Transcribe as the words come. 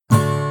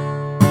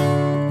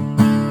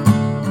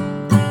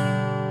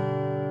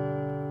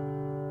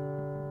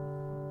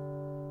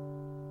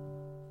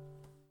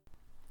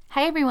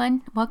Hi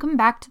everyone, welcome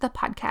back to the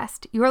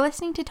podcast. You're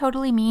listening to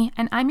Totally Me,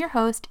 and I'm your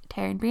host,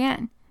 Taryn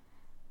Brienne.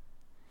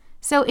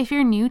 So if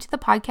you're new to the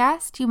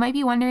podcast, you might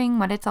be wondering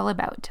what it's all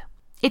about.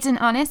 It's an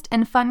honest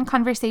and fun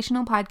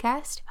conversational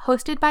podcast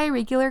hosted by a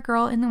regular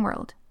girl in the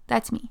world.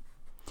 That's me.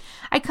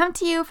 I come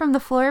to you from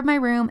the floor of my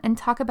room and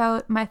talk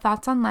about my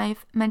thoughts on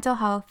life, mental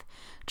health,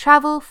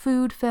 travel,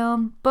 food,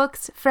 film,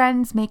 books,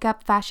 friends,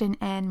 makeup, fashion,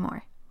 and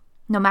more.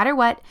 No matter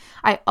what,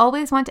 I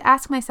always want to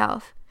ask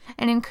myself,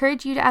 and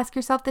encourage you to ask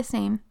yourself the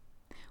same.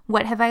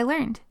 What have I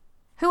learned?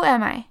 Who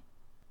am I?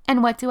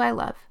 And what do I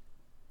love?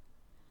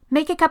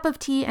 Make a cup of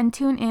tea and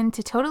tune in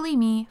to Totally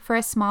Me for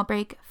a small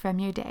break from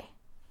your day.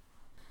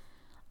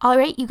 All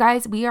right, you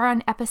guys, we are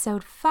on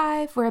episode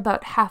 5. We're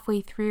about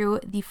halfway through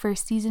the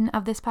first season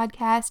of this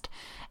podcast.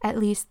 At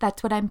least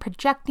that's what I'm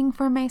projecting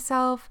for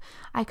myself.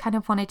 I kind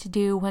of wanted to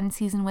do one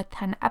season with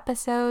 10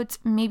 episodes,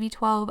 maybe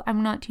 12.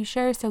 I'm not too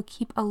sure, so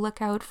keep a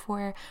lookout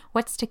for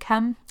what's to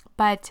come.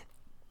 But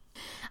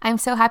I'm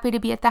so happy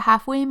to be at the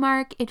halfway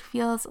mark. It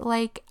feels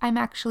like I'm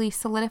actually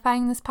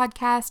solidifying this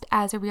podcast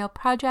as a real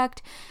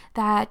project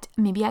that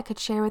maybe I could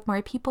share with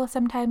more people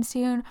sometime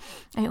soon.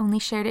 I only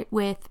shared it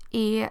with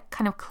a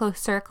kind of close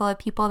circle of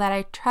people that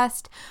I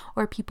trust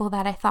or people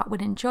that I thought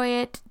would enjoy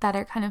it, that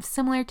are kind of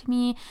similar to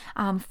me,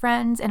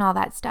 friends and all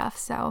that stuff.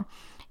 So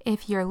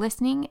if you're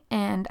listening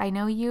and I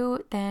know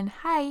you, then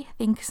hi.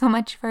 Thank you so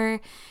much for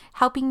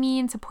helping me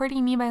and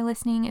supporting me by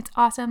listening. It's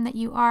awesome that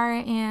you are,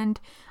 and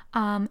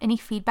any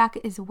feedback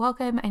is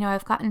welcome. I know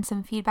I've gotten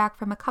some feedback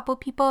from a couple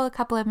people, a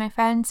couple of my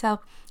friends,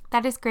 so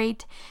that is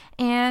great.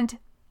 And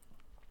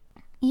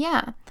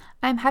yeah,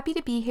 I'm happy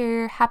to be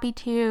here, happy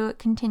to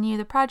continue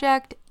the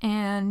project,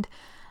 and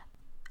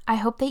I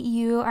hope that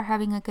you are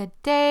having a good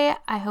day.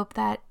 I hope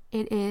that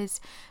it is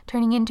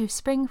turning into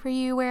spring for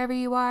you wherever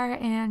you are,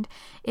 and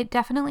it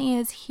definitely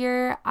is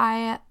here.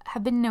 I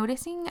have been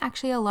noticing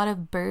actually a lot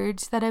of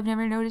birds that I've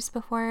never noticed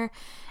before,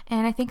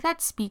 and I think that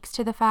speaks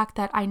to the fact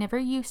that I never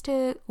used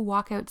to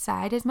walk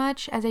outside as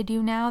much as I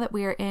do now that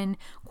we are in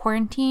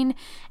quarantine,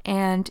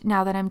 and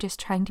now that I'm just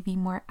trying to be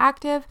more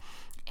active.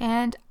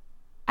 And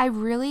I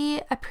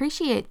really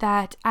appreciate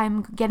that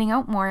I'm getting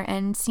out more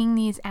and seeing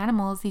these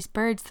animals, these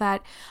birds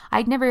that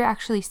I'd never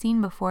actually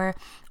seen before,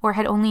 or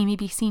had only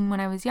maybe seen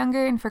when I was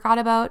younger and forgot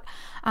about.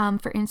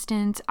 For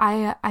instance,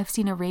 I've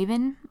seen a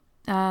raven.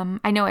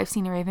 I know I've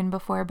seen a raven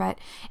before, but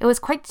it was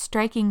quite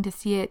striking to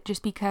see it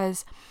just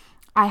because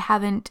I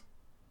haven't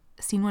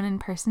seen one in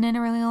person in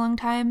a really long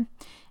time.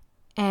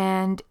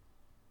 And,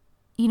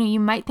 you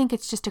might think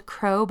it's just a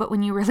crow, but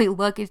when you really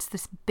look, it's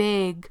this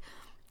big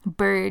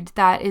bird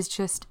that is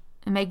just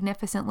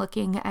magnificent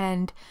looking,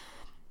 and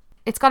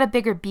it's got a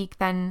bigger beak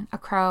than a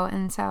crow,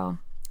 and so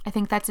I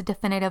think that's a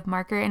definitive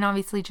marker, and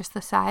obviously just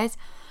the size.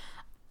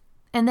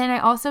 And then I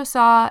also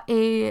saw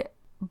a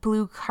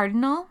blue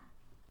cardinal,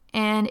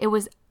 and it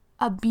was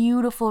a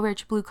beautiful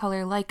rich blue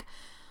color, like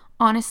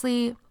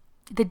honestly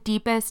the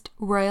deepest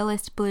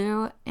royalist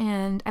blue,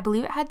 and I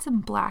believe it had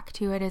some black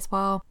to it as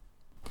well.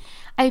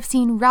 I've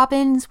seen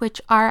robins, which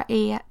are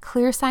a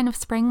clear sign of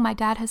spring, my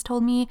dad has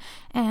told me,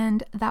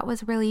 and that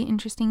was really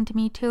interesting to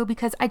me too,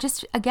 because I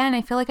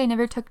feel like I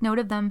never took note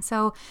of them.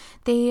 So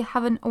they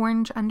have an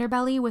orange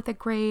underbelly with a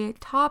gray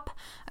top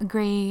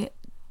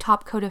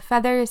coat of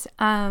feathers,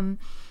 and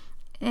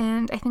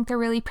I think they're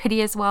really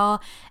pretty as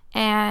well.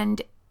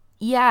 And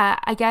yeah,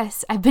 I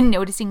guess I've been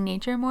noticing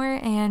nature more,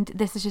 and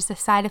this is just a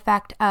side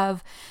effect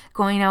of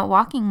going out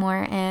walking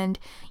more. And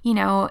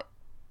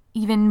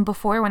even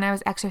before, when I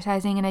was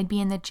exercising and I'd be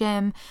in the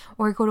gym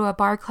or go to a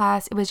bar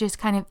class, it was just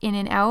kind of in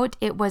and out.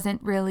 It's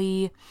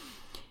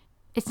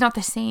not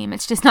the same.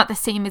 It's just not the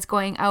same as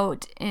going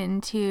out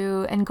and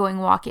going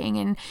walking.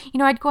 And,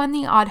 I'd go on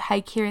the odd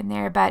hike here and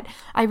there, but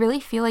I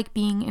really feel like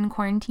being in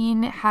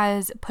quarantine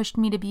has pushed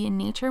me to be in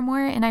nature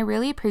more. And I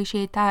really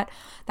appreciate that.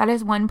 That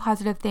is one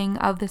positive thing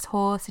of this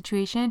whole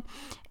situation.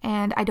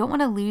 And I don't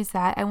want to lose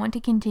that. I want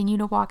to continue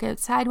to walk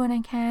outside when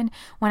I can,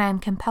 when I'm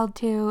compelled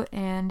to.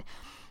 And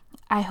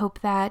I hope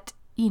that,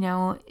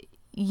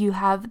 you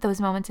have those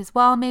moments as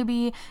well.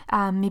 Maybe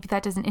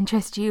that doesn't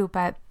interest you,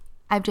 but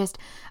I've just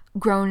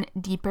grown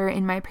deeper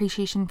in my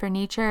appreciation for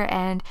nature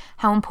and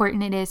how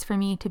important it is for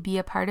me to be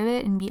a part of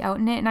it and be out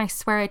in it. And I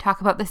swear I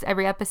talk about this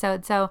every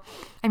episode. So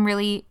I'm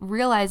really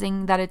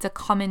realizing that it's a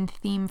common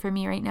theme for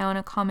me right now and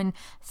a common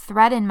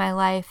thread in my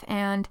life.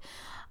 And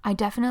I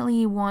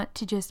definitely want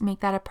to just make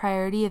that a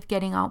priority of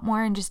getting out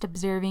more and just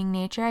observing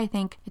nature. I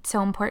think it's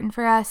so important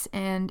for us,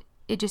 and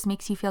it just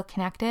makes you feel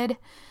connected.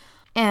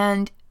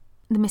 And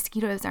the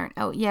mosquitoes aren't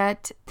out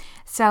yet,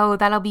 so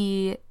that'll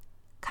be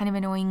kind of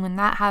annoying when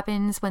that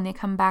happens, when they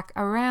come back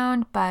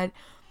around. But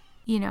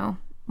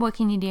what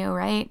can you do,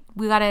 right?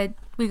 We gotta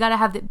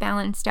have it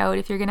balanced out.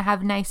 If you're gonna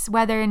have nice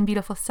weather and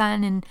beautiful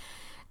sun and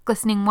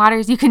glistening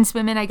waters you can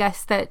swim in, I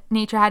guess that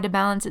nature had to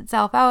balance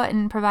itself out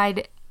and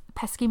provide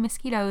pesky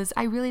mosquitoes.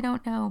 I really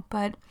don't know,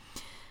 but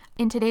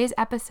in today's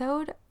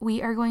episode,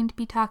 we are going to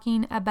be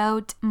talking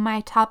about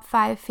my top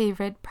 5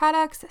 favorite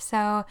products.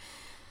 So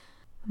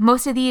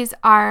most of these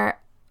are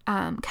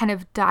kind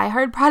of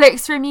diehard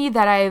products for me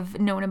that I've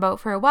known about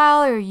for a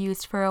while or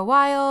used for a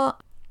while.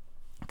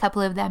 A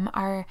couple of them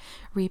are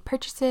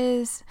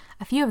repurchases.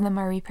 A few of them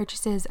are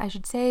repurchases, I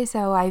should say.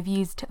 So I've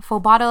used full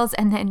bottles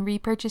and then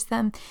repurchased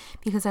them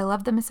because I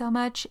love them so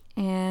much.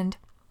 And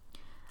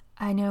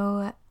I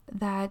know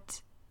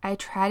that I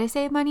try to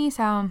save money.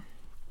 So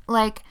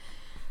like,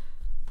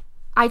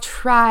 I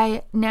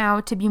try now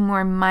to be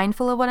more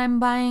mindful of what I'm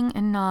buying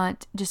and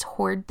not just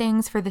hoard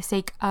things for the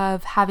sake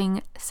of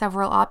having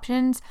several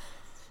options.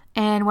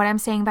 And what I'm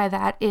saying by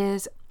that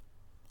is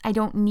I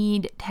don't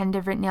need 10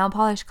 different nail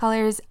polish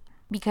colors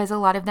because a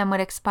lot of them would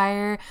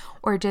expire,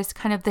 or just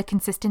kind of the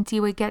consistency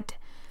would get,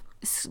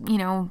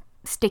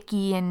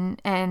 sticky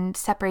and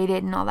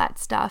separated and all that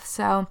stuff.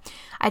 So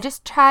I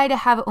just try to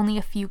have only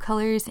a few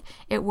colors.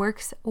 It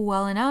works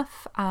well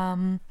enough.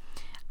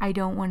 I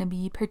don't want to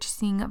be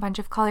purchasing a bunch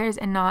of colors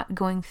and not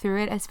going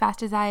through it as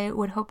fast as I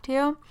would hope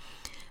to.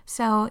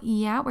 So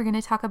yeah, we're going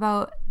to talk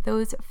about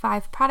those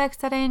 5 products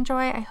that I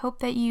enjoy. I hope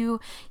that you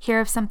hear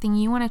of something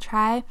you want to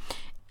try.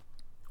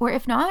 Or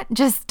if not,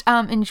 just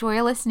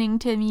enjoy listening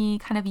to me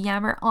kind of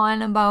yammer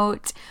on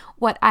about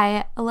what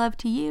I love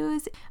to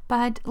use.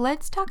 But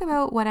let's talk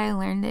about what I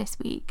learned this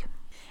week.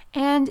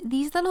 And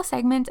these little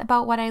segments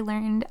about what I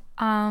learned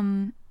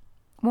won't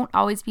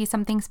always be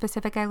something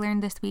specific I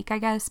learned this week, I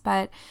guess.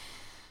 But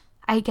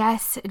I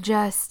guess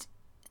just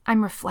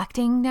I'm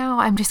reflecting now.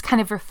 I'm just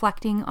kind of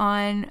reflecting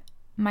on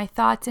my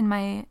thoughts in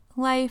my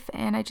life,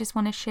 and I just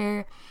want to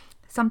share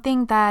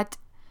something that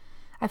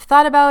I've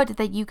thought about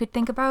that you could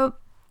think about.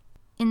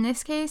 In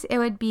this case, it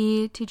would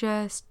be to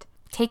just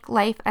take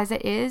life as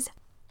it is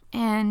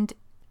and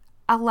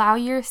allow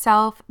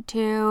yourself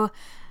to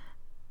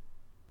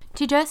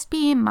just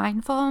be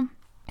mindful.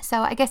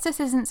 So I guess this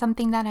isn't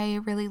something that I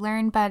really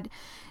learned, but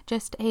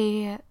just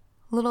a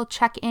little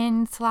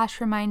check-in /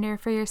 reminder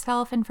for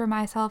yourself and for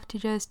myself to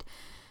just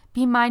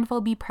be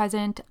mindful, be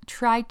present,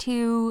 try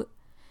to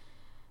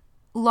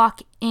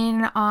lock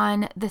in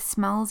on the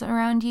smells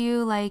around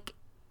you. Like,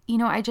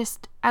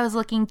 I was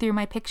looking through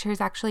my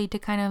pictures actually to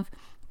kind of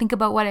think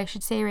about what I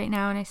should say right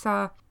now, and I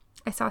saw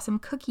some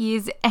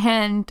cookies,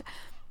 and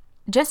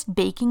just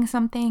baking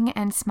something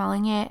and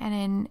smelling it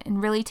and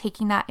really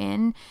taking that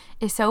in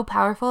is so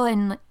powerful.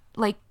 And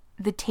like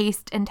the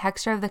taste and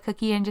texture of the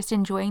cookie and just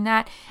enjoying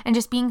that and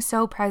just being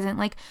so present,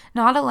 like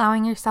not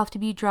allowing yourself to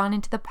be drawn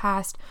into the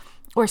past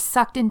or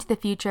sucked into the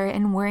future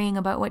and worrying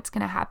about what's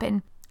going to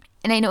happen.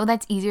 And I know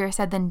that's easier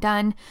said than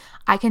done.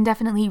 I can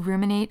definitely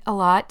ruminate a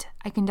lot.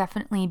 I can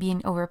definitely be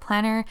an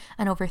overplanner,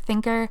 an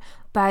overthinker,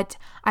 but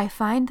I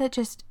find that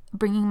just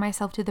bringing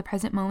myself to the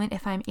present moment,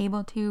 if I'm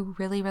able to,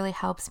 really, really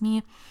helps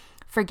me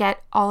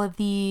forget all of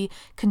the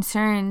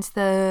concerns,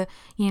 the,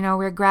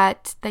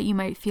 regret that you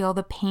might feel,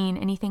 the pain,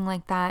 anything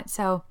like that.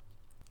 So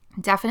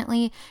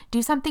definitely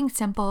do something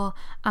simple.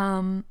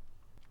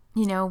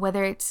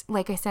 Whether it's,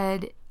 like I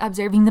said,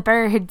 observing the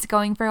birds,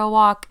 going for a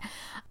walk,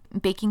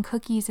 baking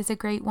cookies is a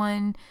great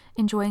one,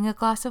 enjoying a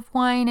glass of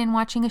wine and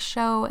watching a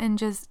show and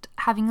just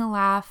having a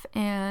laugh,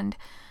 and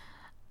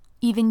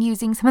even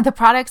using some of the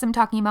products I'm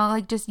talking about,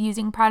 like just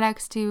using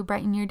products to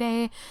brighten your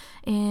day.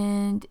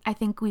 And I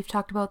think we've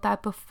talked about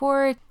that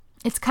before.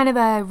 It's kind of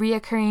a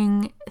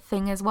reoccurring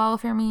thing as well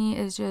for me,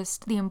 is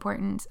just the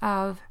importance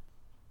of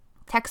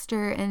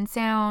texture and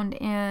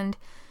sound and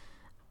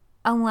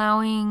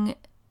allowing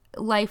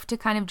life to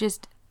kind of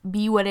just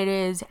be what it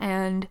is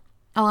and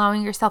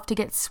allowing yourself to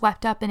get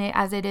swept up in it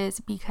as it is,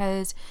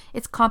 because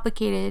it's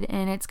complicated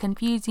and it's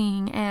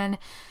confusing, and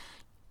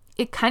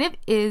it kind of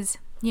is,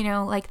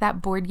 like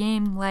that board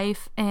game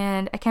life.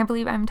 And I can't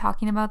believe I'm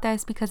talking about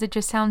this because it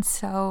just sounds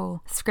so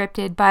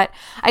scripted, but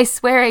I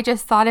swear I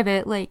just thought of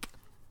it. Like,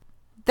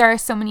 there are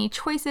so many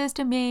choices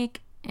to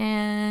make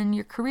in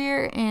your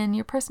career and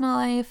your personal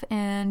life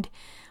and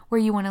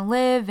where you want to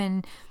live,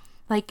 and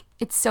like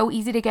it's so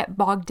easy to get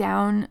bogged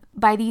down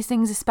by these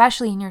things,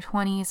 especially in your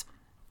 20s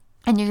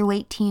and your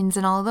late teens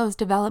and all of those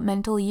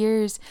developmental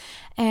years.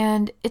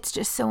 And it's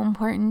just so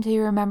important to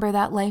remember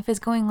that life is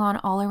going on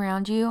all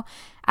around you,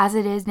 as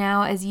it is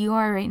now, as you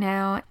are right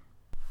now.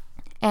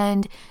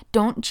 And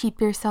don't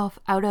cheap yourself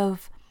out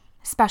of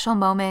special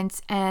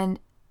moments and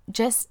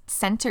just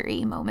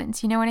sensory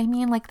moments. You know what I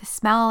mean? Like the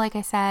smell, like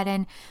I said,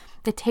 and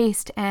the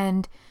taste,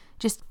 and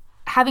just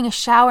having a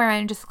shower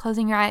and just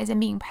closing your eyes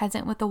and being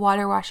present with the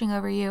water washing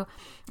over you,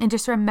 and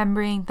just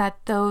remembering that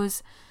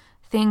those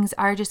things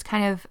are just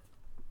kind of,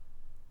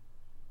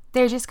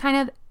 they're just kind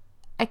of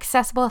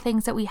accessible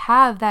things that we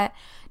have that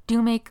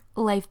do make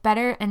life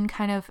better and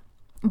kind of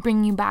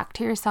bring you back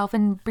to yourself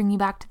and bring you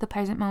back to the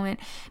present moment.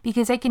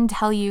 Because I can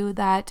tell you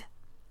that,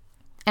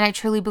 and I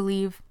truly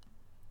believe,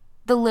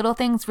 the little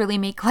things really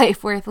make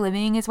life worth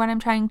living, is what I'm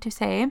trying to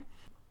say.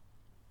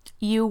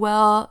 You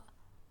will,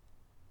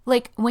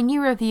 like, when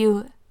you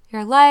review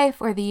your life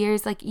or the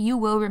years, like, you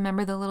will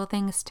remember the little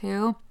things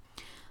too,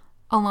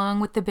 along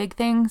with the big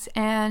things,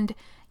 and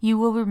you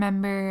will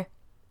remember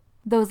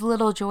those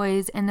little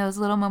joys and those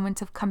little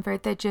moments of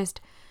comfort that just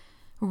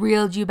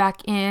reeled you back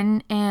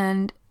in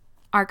and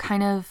are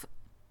kind of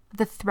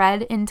the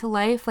thread into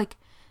life. Like,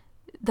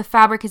 the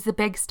fabric is the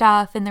big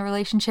stuff, and the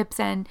relationships,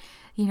 and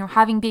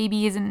having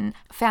babies and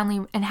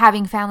family, and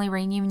having family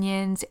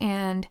reunions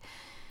and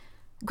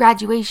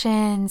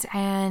graduations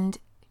and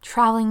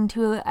traveling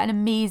to an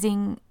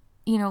amazing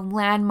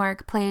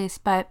landmark place.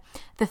 But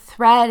the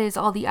thread is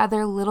all the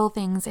other little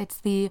things.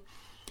 It's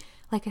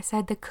like I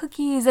said, the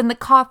cookies and the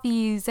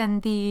coffees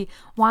and the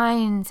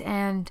wines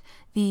and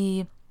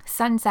the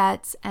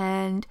sunsets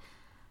and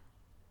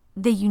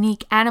the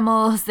unique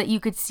animals that you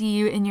could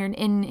see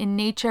in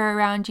nature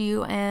around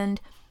you,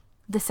 and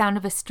the sound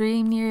of a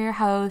stream near your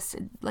house,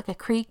 like a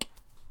creek.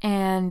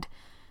 And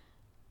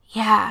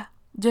yeah,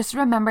 just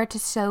remember to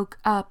soak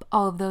up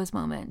all of those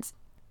moments.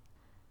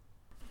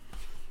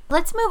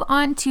 Let's move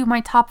on to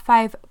my top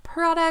 5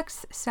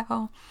 products.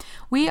 So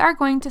we are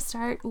going to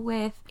start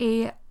with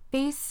a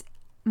face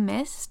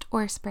mist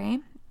or spray,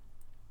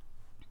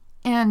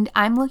 and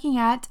I'm looking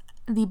at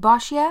the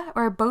Boschia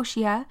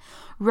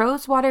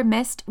Rosewater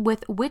Mist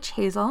with Witch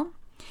Hazel,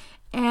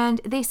 and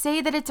they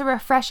say that it's a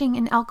refreshing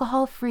and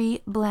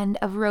alcohol-free blend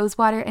of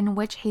rosewater and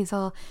witch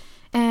hazel,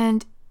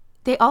 and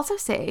they also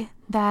say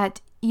that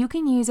you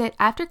can use it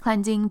after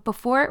cleansing,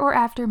 before or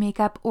after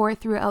makeup, or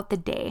throughout the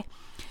day.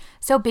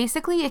 So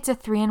basically it's a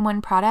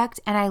 3-in-1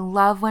 product, and I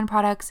love when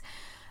products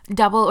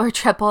double or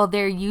triple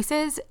their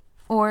uses,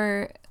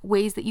 or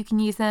ways that you can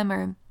use them,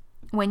 or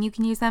when you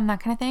can use them, that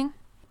kind of thing.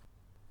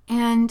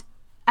 And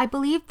I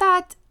believe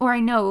that, or I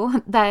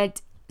know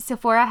that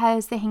Sephora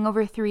has the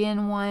Hangover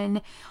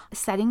 3-in-1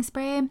 setting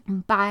spray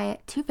by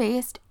Too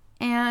Faced,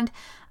 and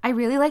I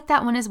really like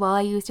that one as well.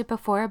 I used it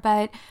before,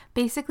 but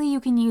basically you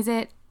can use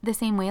it the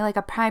same way, like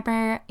a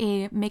primer,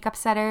 a makeup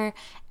setter,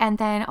 and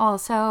then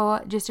also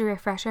just a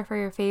refresher for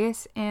your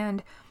face.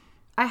 And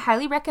I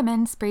highly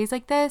recommend sprays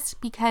like this,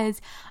 because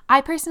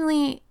I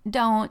personally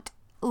don't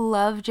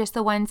love just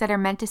the ones that are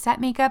meant to set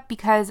makeup,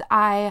 because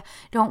I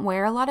don't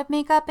wear a lot of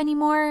makeup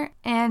anymore,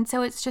 and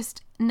so it's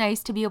just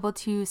nice to be able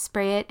to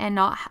spray it and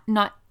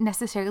not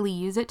necessarily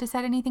use it to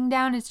set anything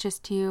down. It's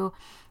just to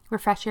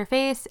refresh your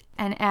face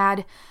and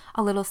add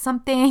a little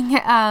something,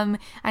 a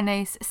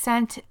nice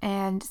scent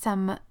and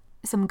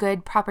some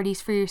good properties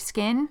for your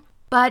skin.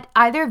 But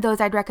either of those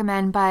I'd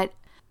recommend, but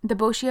the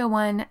Boschia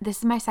one, this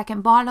is my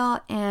second bottle,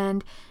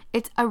 and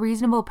it's a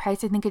reasonable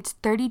price. I think it's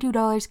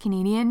 $32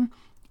 Canadian.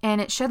 And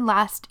it should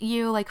last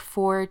you like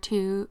 4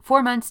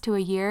 months to a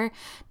year,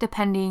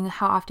 depending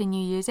how often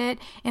you use it.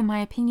 In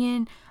my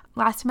opinion,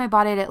 last time I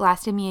bought it, it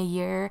lasted me a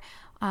year.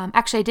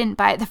 Actually, I didn't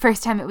buy it the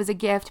first time, it was a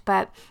gift,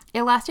 but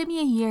it lasted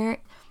me a year.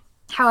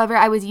 However,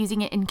 I was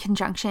using it in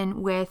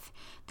conjunction with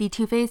the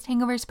Too Faced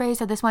Hangover Spray,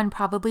 so this one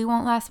probably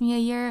won't last me a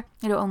year.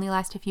 It'll only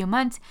last a few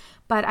months,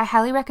 but I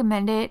highly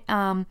recommend it.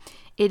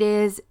 It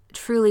is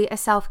truly a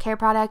self-care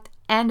product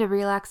and a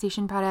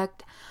relaxation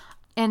product.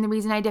 And the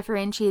reason I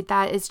differentiate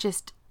that is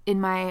just in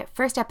my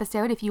first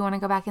episode, if you want to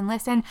go back and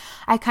listen,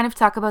 I kind of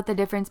talk about the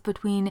difference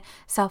between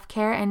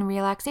self-care and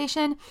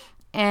relaxation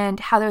and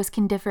how those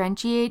can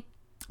differentiate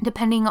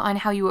depending on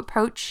how you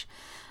approach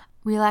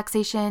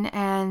relaxation.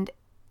 And,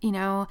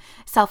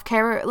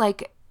 self-care,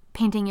 like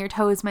painting your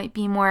toes, might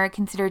be more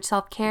considered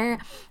self-care,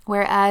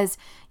 whereas,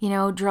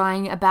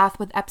 drawing a bath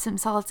with Epsom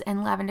salts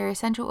and lavender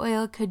essential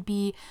oil could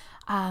be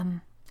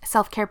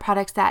self-care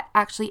products that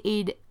actually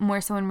aid more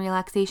so in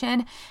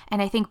relaxation.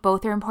 And I think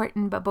both are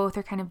important, but both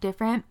are kind of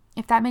different,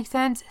 if that makes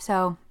sense.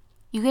 So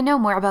you can know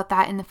more about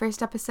that in the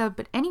first episode.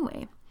 But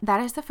anyway,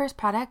 that is the first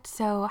product,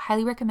 so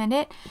highly recommend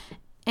it.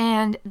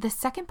 And the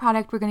second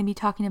product we're going to be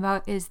talking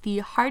about is the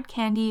Hard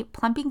Candy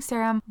Plumping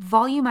Serum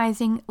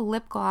Volumizing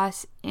Lip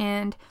Gloss.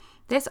 And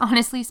this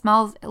honestly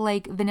smells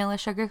like vanilla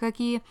sugar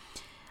cookie.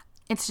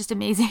 It's just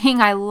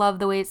amazing. I love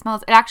the way it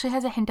smells. It actually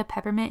has a hint of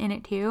peppermint in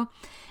it too.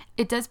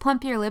 It does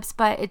plump your lips,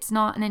 but it's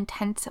not an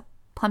intense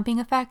plumping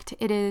effect.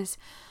 It is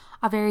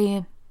a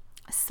very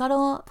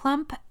subtle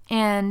plump,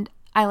 and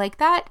I like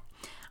that.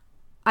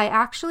 I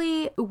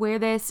actually wear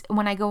this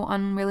when I go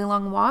on really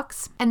long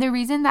walks, and the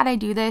reason that I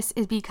do this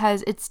is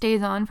because it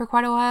stays on for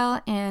quite a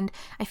while, and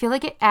I feel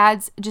like it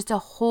adds just a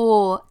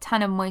whole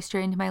ton of moisture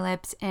into my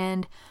lips.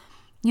 And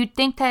you'd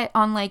think that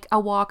on like a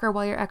walk or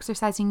while you're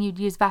exercising you'd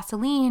use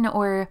Vaseline,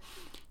 or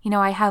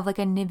I have like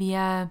a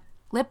Nivea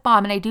lip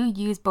balm, and I do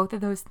use both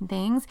of those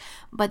things,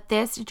 but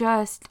this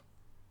just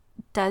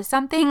does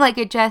something. Like,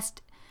 it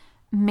just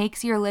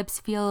makes your lips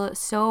feel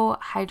so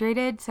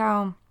hydrated.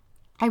 So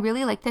I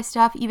really like this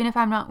stuff, even if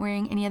I'm not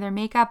wearing any other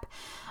makeup.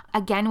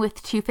 Again,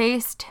 with Too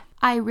Faced,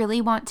 I really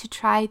want to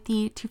try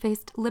the Too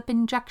Faced Lip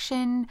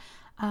Injection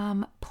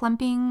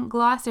Plumping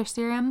Gloss or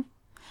Serum,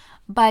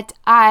 but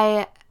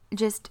I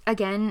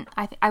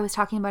was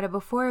talking about it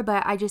before,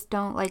 but I just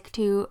don't like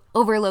to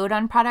overload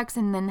on products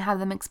and then have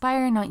them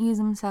expire and not use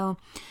them. So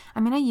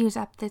I'm going to use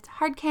up this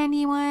Hard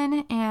Candy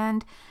one.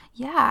 And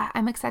yeah,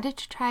 I'm excited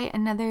to try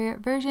another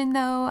version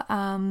though.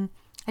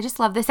 I just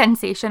love the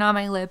sensation on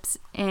my lips,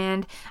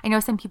 and I know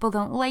some people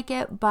don't like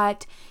it,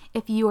 but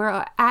if you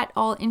are at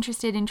all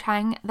interested in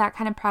trying that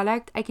kind of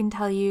product, I can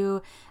tell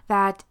you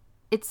that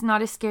it's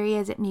not as scary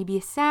as it maybe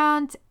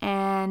sounds,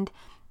 and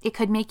it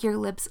could make your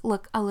lips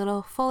look a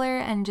little fuller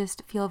and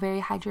just feel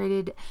very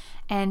hydrated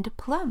and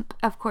plump,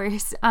 of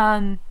course.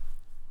 And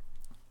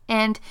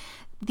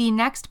the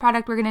next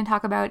product we're going to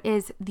talk about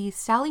is the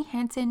Sally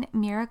Hansen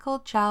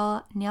Miracle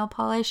Gel Nail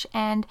Polish,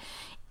 and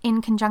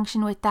in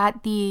conjunction with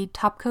that, the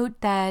top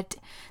coat that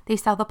they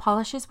sell the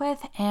polishes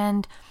with.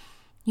 And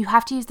you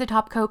have to use the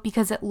top coat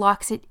because it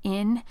locks it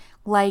in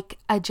like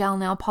a gel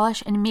nail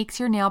polish and makes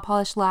your nail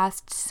polish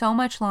last so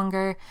much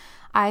longer.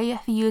 I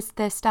have used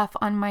this stuff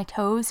on my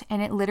toes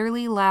and it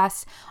literally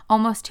lasts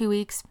almost 2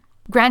 weeks.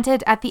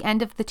 Granted, at the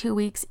end of the 2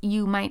 weeks,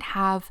 you might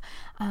have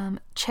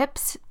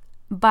chips,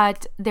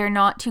 but they're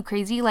not too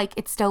crazy. Like,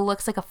 it still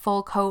looks like a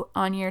full coat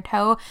on your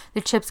toe.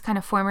 The chips kind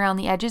of form around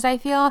the edges, I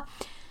feel.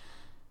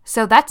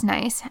 So that's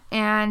nice.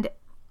 And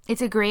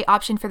it's a great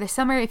option for the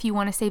summer if you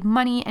want to save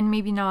money and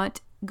maybe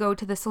not go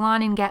to the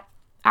salon and get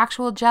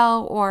actual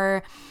gel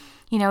or,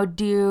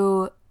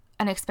 do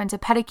an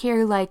expensive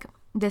pedicure. Like,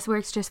 this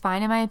works just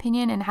fine in my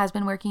opinion and has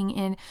been working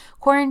in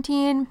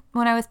quarantine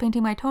when I was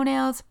painting my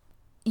toenails.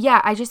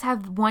 Yeah, I just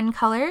have one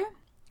color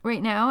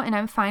right now and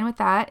I'm fine with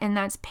that, and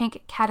that's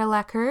pink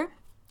Cadillacer.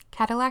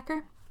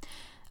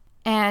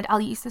 And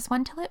I'll use this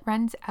one till it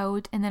runs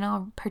out, and then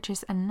I'll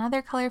purchase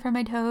another color for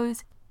my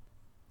toes.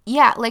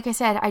 Yeah, like I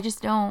said, I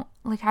just don't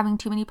like having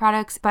too many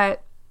products,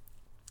 but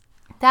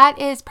that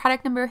is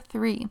product number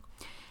 3.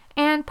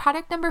 And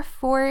product number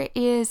 4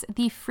 is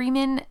the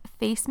Freeman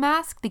face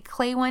mask, the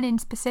clay one in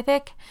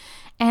specific.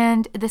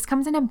 And this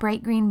comes in a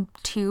bright green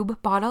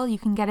tube bottle. You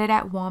can get it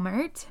at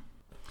Walmart.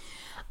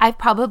 I've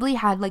probably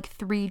had like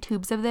 3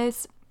 tubes of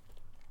this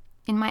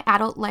in my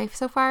adult life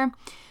so far.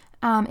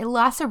 It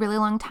lasts a really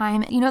long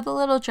time. You know the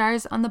little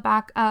jars on the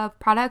back of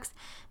products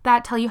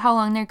that tell you how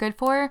long they're good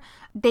for?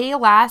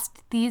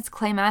 These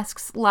clay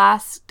masks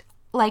last,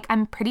 like,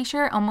 I'm pretty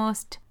sure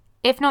almost,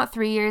 if not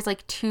 3 years,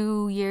 like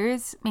 2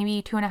 years,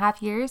 maybe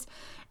 2.5 years.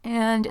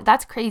 And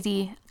that's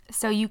crazy.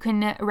 So you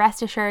can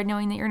rest assured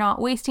knowing that you're not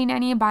wasting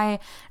any by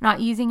not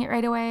using it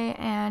right away.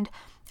 And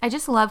I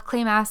just love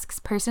clay masks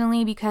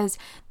personally because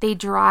they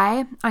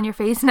dry on your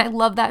face, and I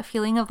love that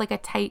feeling of like a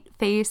tight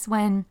face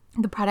when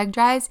the product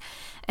dries.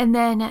 And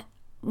then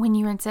when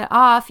you rinse it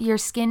off, your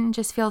skin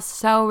just feels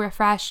so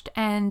refreshed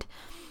and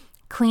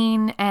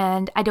clean.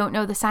 And I don't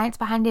know the science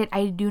behind it.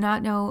 I do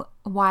not know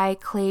why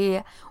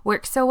clay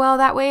works so well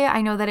that way.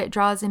 I know that it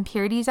draws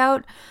impurities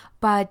out,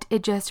 but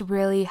it just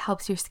really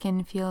helps your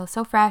skin feel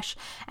so fresh.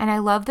 And I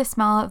love the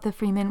smell of the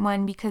Freeman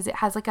one because it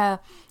has like a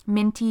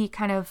minty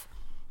kind of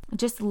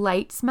just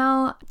light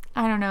smell.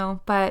 I don't know,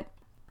 but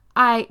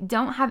I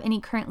don't have any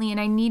currently, and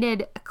I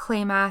needed a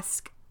clay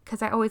mask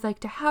because I always like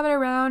to have it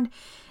around.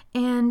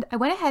 And I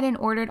went ahead and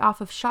ordered off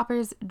of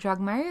Shoppers Drug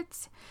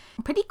Marts.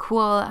 Pretty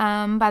cool,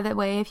 by the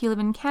way, if you live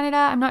in Canada.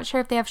 I'm not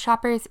sure if they have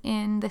Shoppers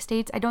in the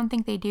States. I don't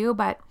think they do,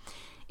 but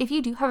if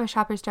you do have a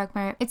Shoppers Drug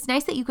Mart, it's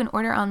nice that you can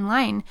order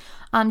online.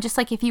 Just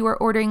like if you were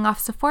ordering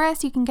off Sephora,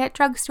 so you can get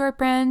drugstore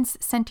brands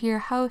sent to your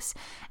house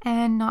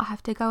and not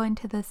have to go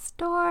into the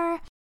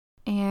store.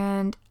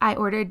 And I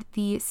ordered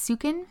the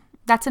Sukin.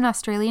 That's an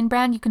Australian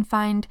brand. You can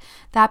find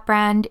that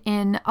brand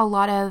in a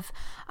lot of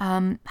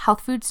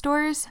health food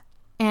stores.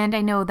 And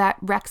I know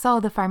that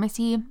Rexall, the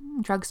pharmacy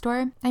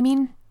drugstore,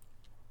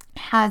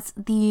 has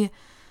the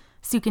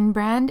Sukin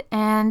brand,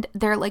 and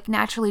they're like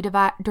naturally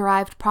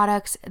derived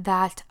products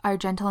that are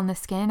gentle on the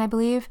skin, I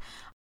believe.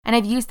 And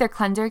I've used their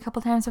cleanser a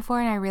couple times before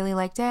and I really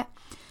liked it.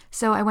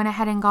 So I went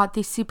ahead and got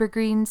the Super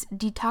Greens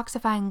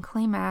Detoxifying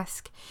Clay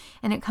Mask,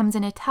 and it comes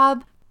in a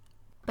tub.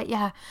 But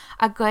yeah,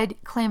 a good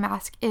clay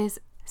mask is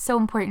so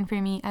important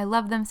for me. I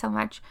love them so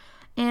much.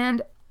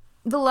 And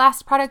the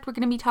last product we're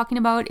going to be talking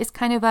about is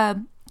kind of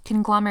a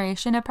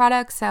conglomeration of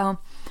products. So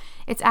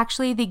it's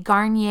actually the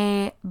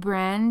Garnier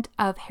brand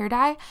of hair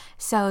dye.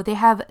 So they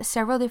have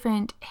several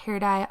different hair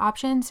dye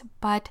options,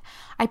 but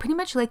I pretty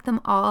much like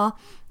them all.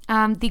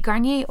 The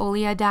Garnier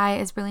Olia dye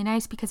is really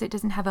nice because it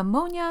doesn't have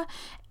ammonia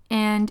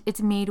and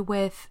it's made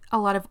with a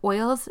lot of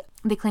oils.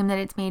 They claim that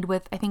it's made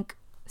with, I think,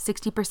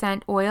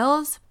 60%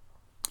 oils.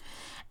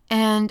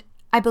 And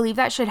I believe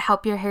that should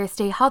help your hair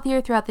stay healthier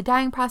throughout the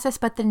dyeing process,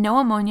 but the no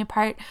ammonia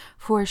part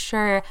for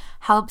sure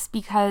helps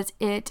because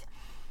it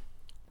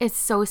is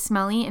so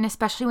smelly, and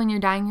especially when you're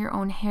dyeing your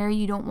own hair,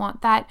 you don't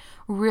want that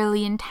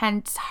really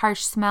intense,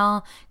 harsh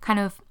smell kind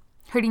of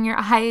hurting your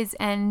eyes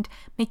and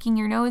making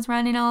your nose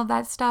run and all of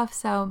that stuff.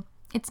 So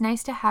it's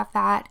nice to have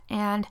that.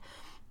 And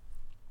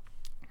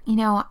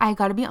I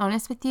gotta be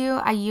honest with you,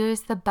 I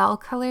use the Belle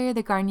color,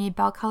 the Garnier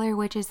Belle color,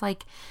 which is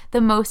like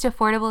the most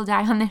affordable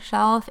dye on the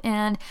shelf.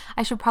 And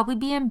I should probably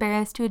be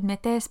embarrassed to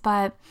admit this,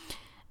 but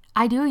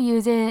I do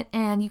use it,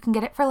 and you can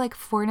get it for like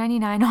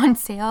 $4.99 on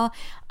sale.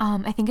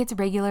 I think it's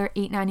regular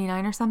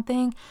 $8.99 or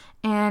something.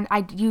 And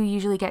I do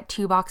usually get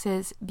 2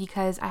 boxes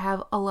because I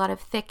have a lot of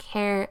thick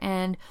hair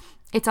and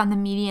it's on the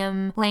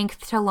medium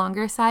length to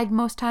longer side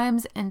most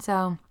times. And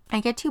so I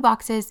get 2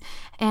 boxes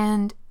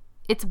and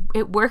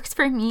it works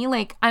for me.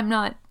 Like, I'm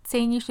not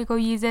saying you should go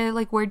use it,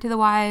 like, word to the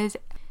wise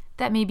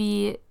that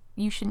maybe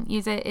you shouldn't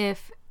use it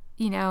if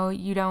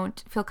you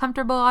don't feel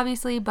comfortable,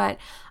 obviously, but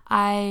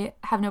I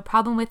have no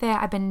problem with it.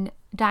 I've been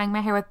dyeing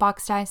my hair with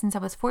box dye since I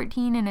was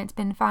 14 and it's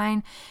been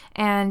fine.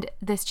 And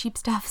this cheap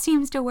stuff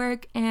seems to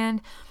work.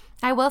 And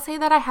I will say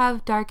that I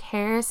have dark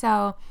hair,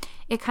 so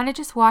it kind of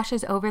just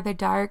washes over the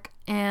dark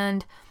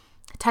and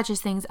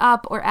touches things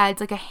up or adds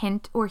like a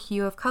hint or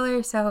hue of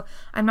color. So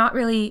I'm not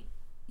really,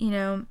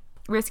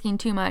 risking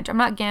too much. I'm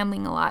not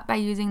gambling a lot by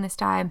using this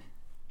dye.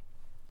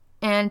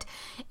 And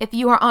if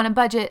you are on a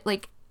budget,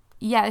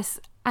 yes,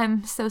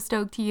 I'm so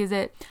stoked to use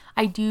it.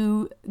 I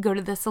do go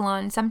to the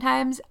salon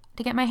sometimes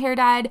to get my hair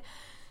dyed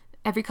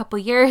every couple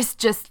of years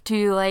just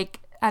to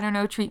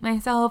treat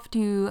myself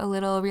to a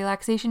little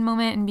relaxation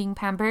moment and being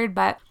pampered.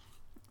 But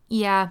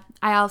yeah,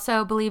 I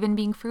also believe in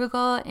being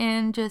frugal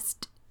and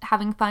just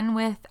having fun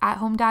with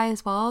at-home dye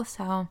as well.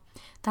 So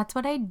that's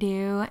what I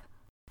do.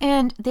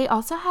 And they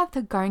also have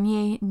the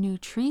Garnier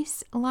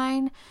Nutrice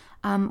line,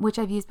 which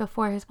I've used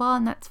before as well,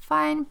 and that's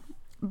fine.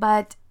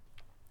 But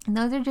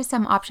those are just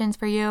some options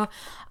for you.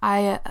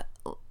 I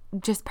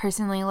just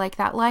personally like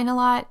that line a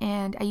lot,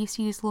 and I used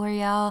to use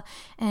L'Oreal,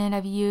 and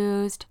I've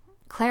used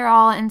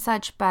Clairol and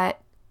such,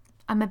 but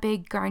I'm a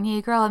big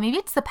Garnier girl. Maybe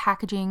it's the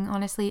packaging,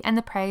 honestly, and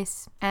the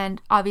price,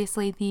 and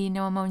obviously the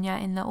no ammonia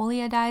in the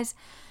Olea dyes.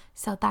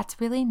 So that's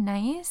really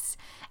nice.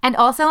 And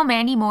also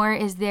Mandy Moore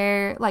is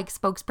their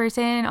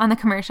spokesperson on the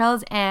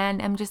commercials,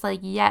 and I'm just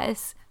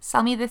yes,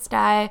 sell me this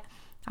dye.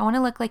 I want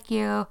to look like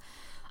you.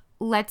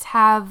 Let's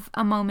have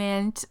a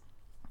moment.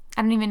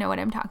 I don't even know what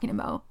I'm talking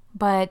about,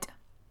 but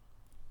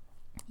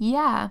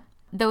yeah,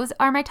 those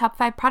are my top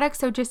 5 products.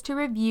 So just to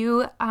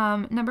review,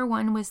 number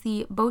 1 was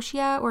the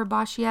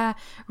Boschia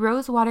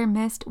Rose Water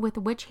Mist with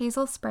Witch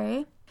Hazel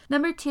Spray.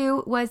 Number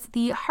 2 was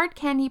the Hard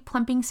Candy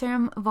Plumping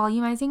Serum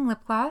Volumizing Lip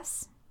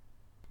Gloss.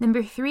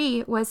 Number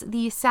 3 was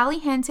the Sally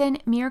Hansen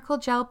Miracle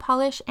Gel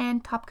Polish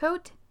and Top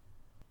Coat.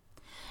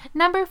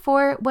 Number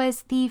 4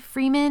 was the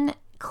Freeman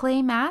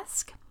Clay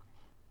Mask.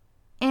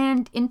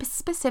 And in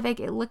specific,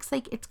 it looks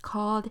like it's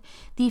called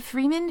the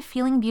Freeman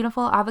Feeling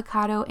Beautiful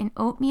Avocado and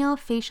Oatmeal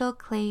Facial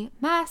Clay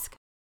Mask.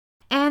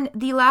 And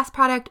the last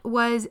product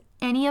was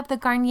any of the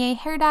Garnier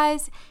hair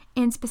dyes,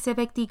 in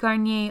specific the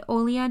Garnier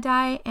Olea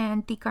dye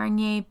and the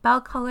Garnier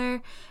Belle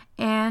Color.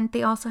 And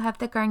they also have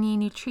the Garnier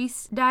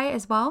Nutrice dye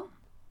as well.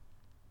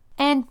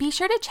 And be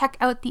sure to check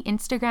out the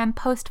Instagram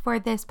post for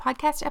this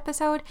podcast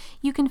episode.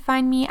 You can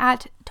find me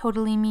at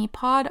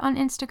TotallyMePod on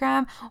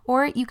Instagram,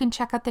 or you can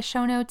check out the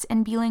show notes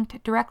and be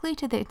linked directly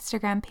to the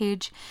Instagram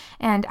page.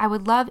 And I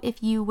would love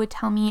if you would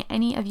tell me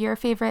any of your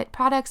favorite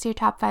products, your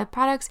top 5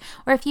 products,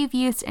 or if you've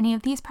used any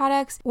of these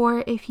products,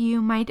 or if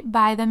you might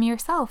buy them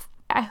yourself.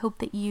 I hope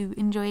that you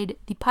enjoyed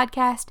the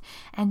podcast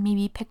and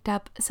maybe picked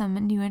up some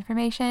new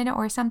information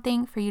or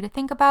something for you to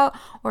think about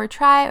or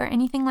try or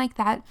anything like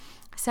that.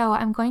 So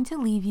I'm going to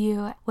leave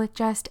you with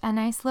just a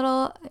nice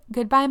little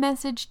goodbye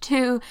message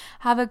to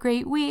have a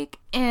great week,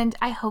 and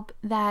I hope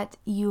that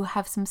you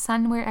have some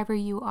sun wherever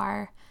you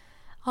are.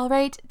 All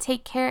right,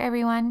 take care,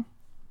 everyone.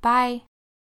 Bye.